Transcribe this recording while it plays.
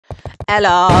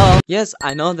Hello! Yes,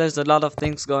 I know there's a lot of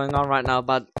things going on right now,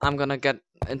 but I'm gonna get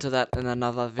into that in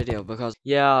another video because,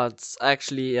 yeah, it's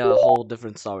actually a whole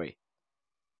different story.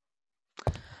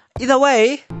 Either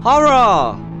way,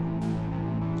 horror!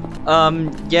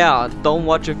 Yeah, don't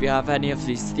watch if you have any of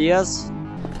these fears.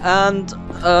 And,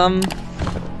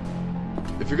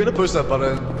 if you're gonna push that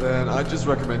button, then I just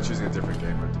recommend choosing a different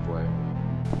game mode to play.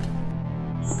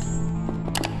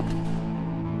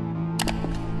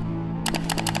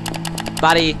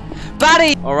 Buddy!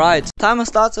 Alright, timer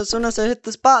starts as soon as I hit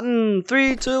this button.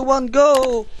 3, 2, 1,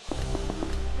 go!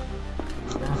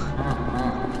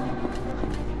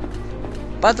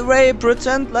 By the way,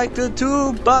 pretend like the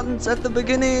 2 buttons at the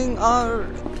beginning are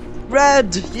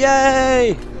red!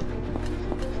 Yay!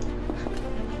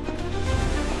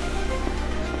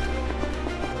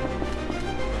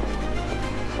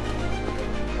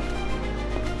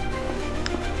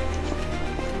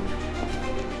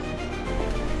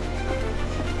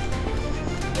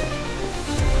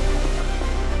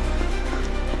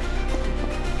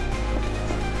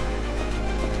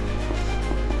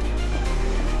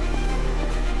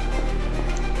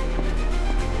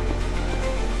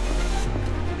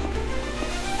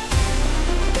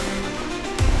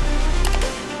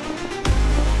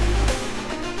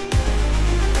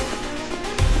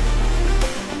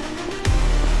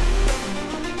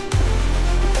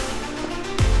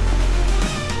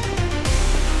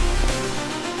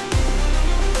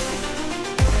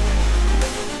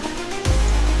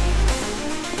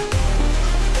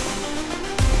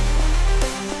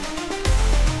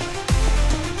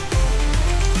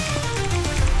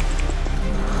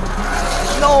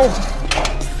 No!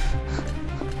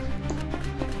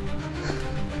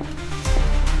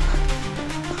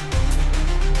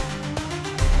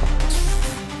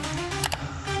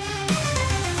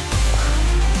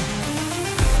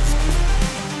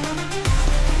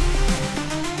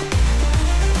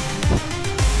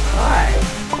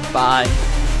 Bye.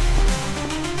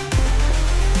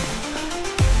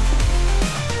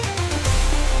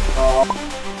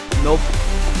 Nope.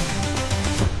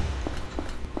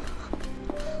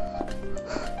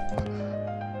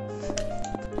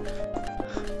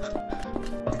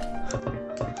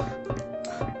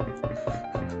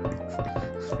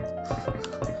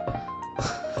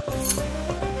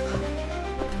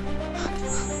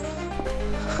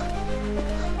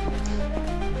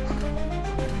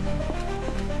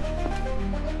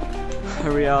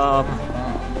 Hurry up.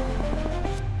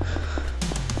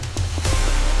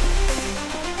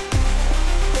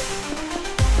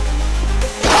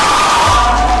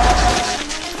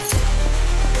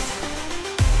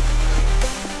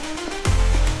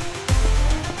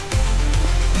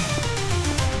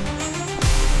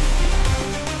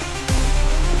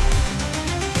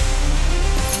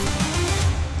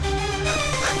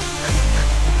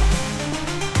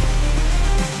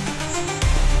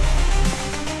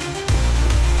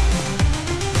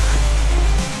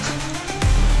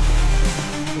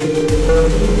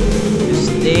 You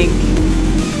stink.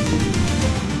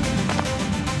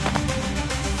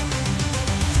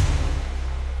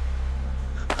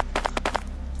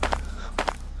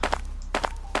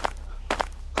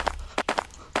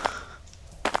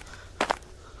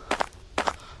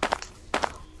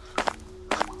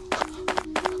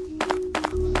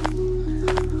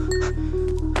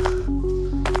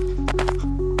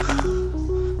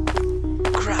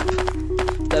 Crap,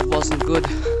 that wasn't good.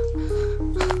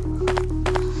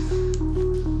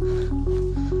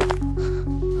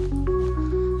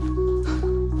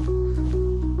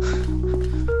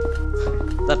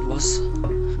 That was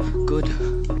good,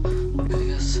 I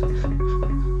guess.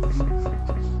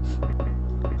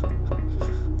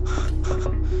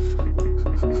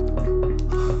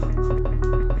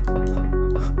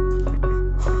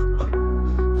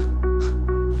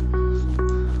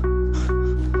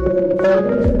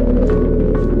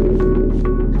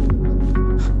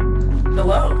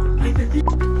 Hello.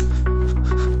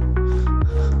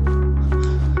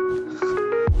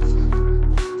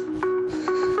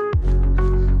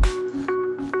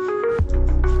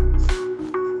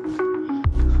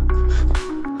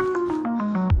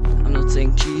 I'm not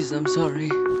saying cheese, I'm sorry.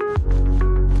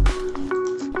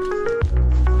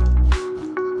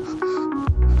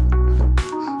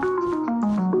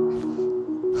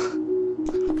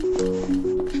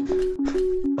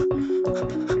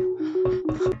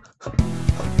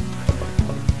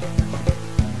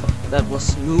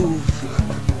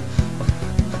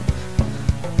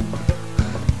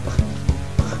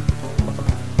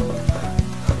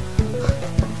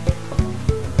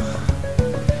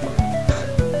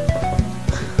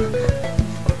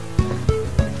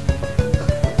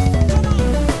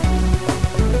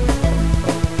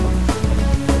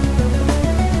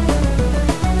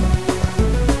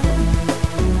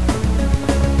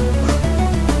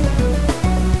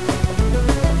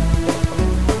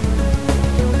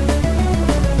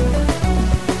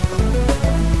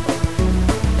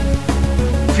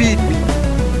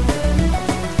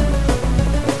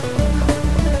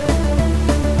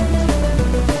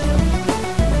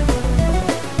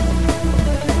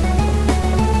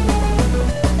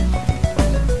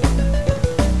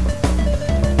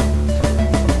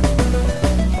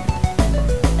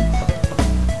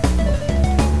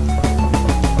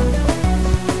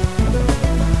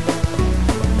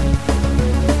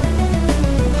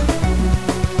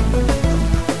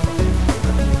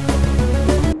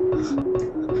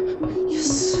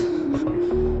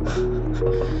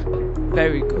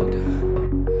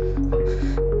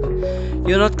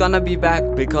 not gonna be back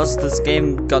because this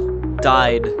game got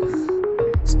died.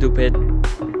 Stupid.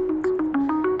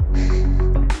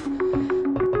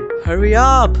 Hurry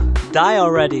up! Die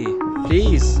already,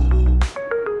 please.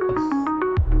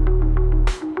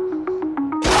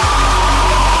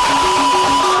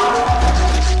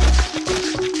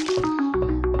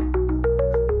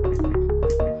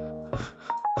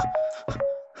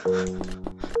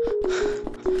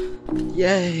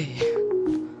 Yay!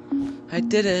 I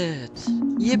did it!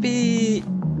 Yippee!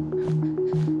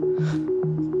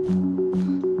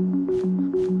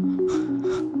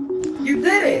 You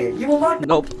did it! You unlocked.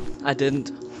 Nope, I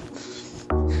didn't.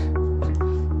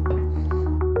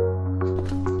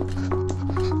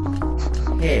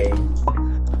 Hey.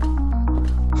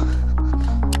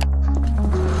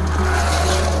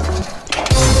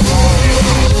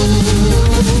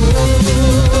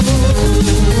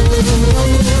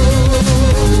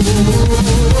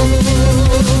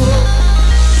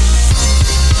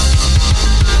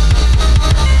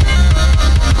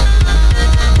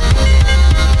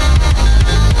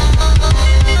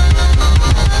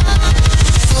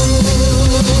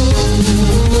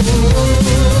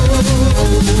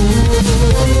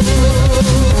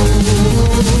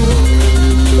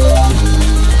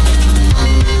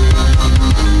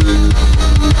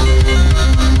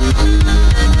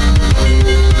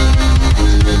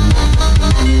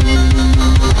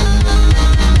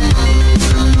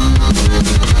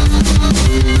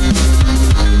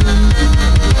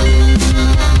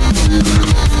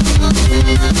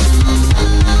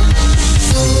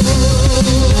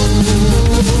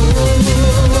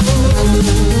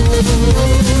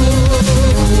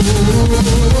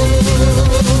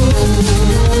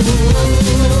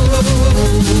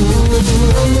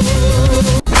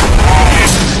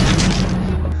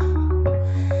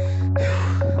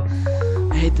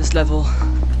 I hate this level.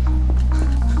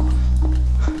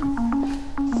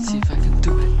 Let's see if I can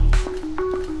do it.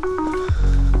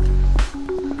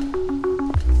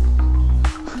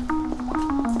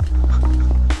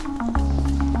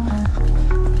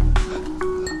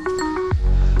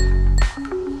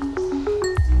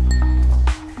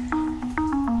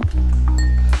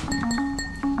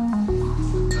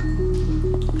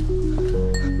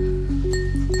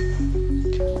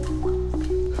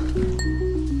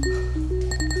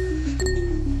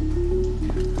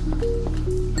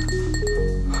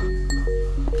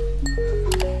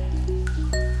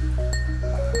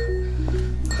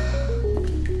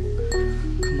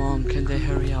 Come on, can they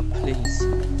hurry up, please?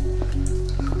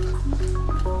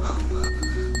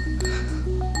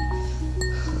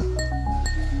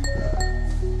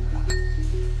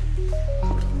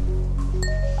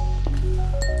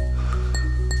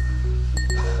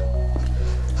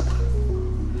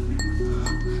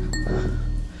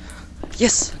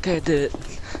 Yes! Okay, I did it.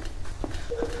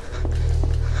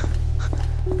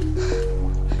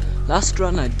 Last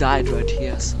run I died right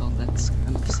here, so that's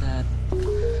kind of sad.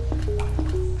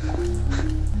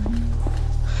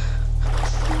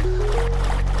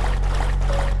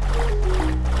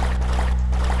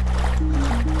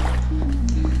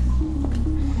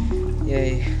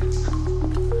 Yay.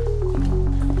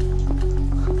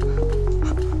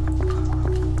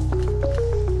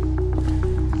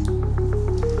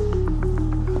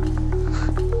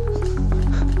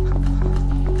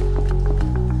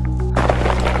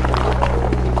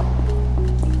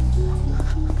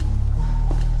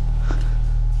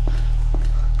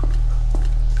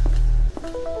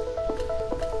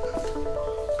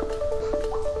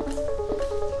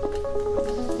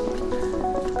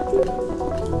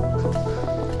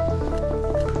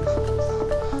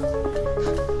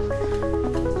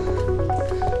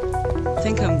 I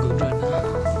think I'm good right now.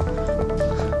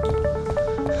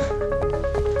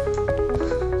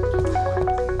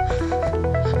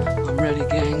 I'm ready,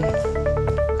 gang.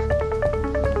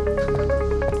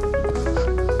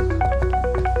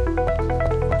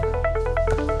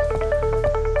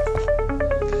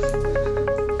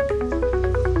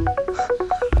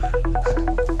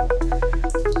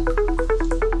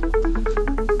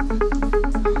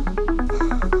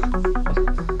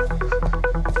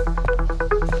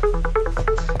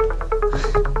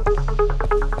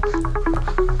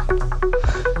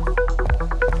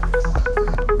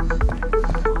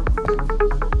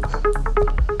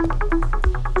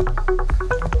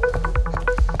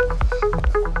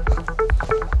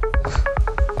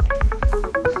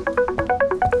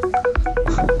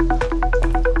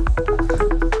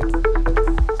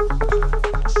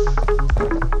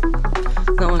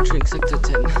 Now entering sector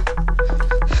 10.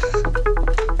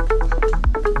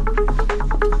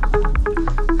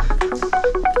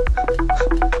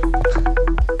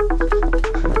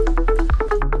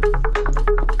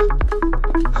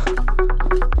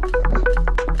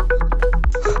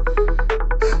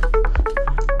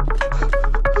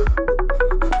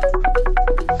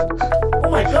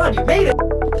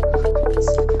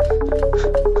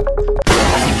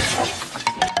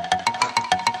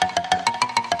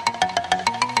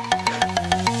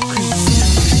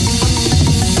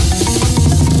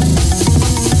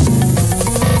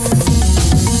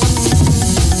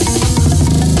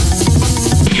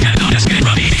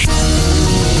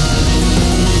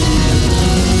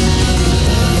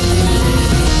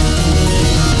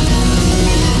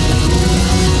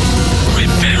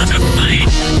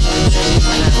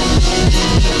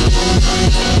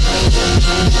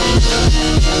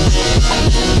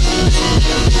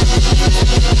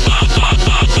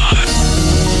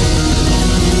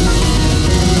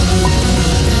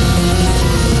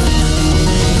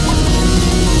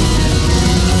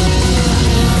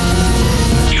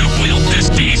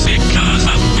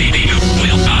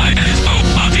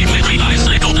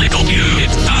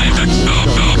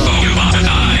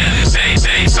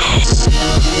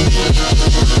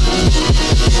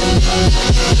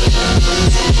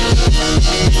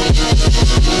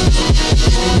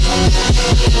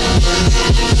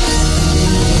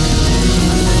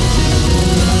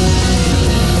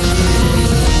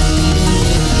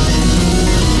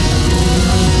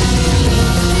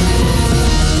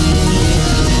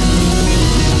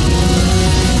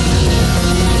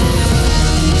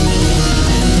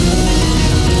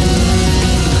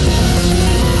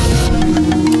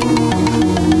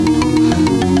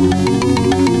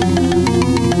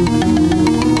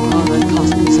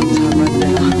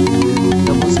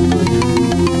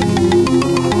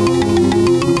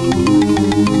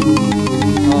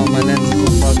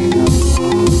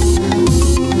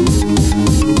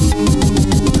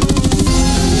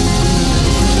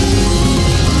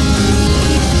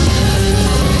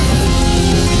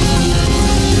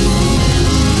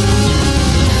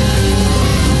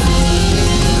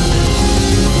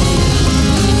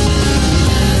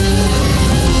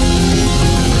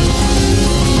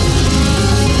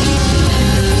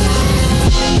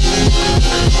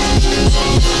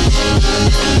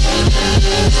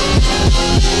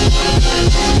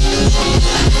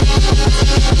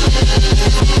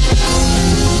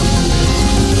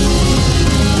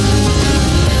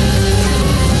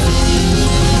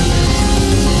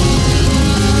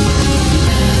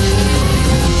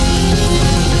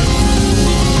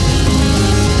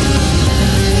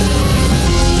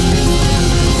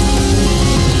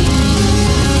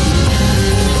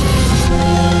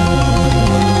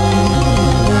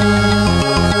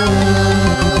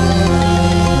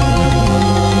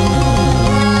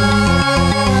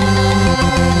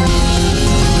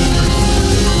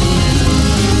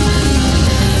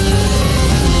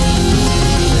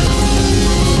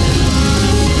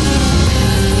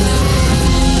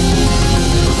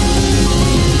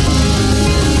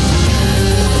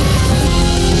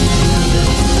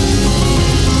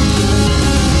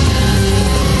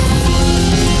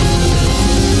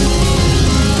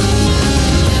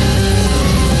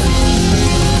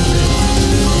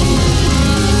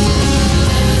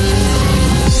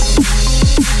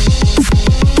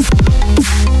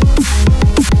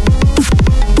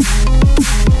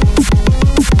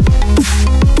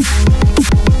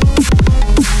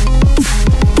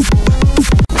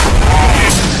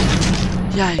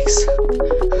 Yikes.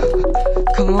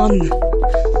 Come on.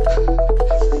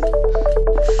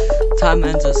 Time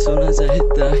ends as soon as I hit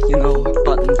the, you know,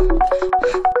 button.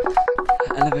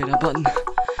 Elevator button.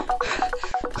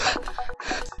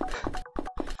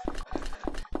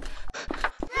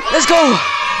 Let's go!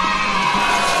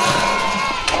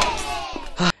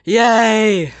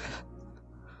 Yay!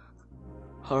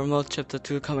 Horror Mode Chapter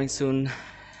 2 coming soon.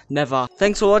 Never.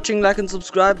 Thanks for watching, like and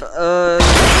subscribe.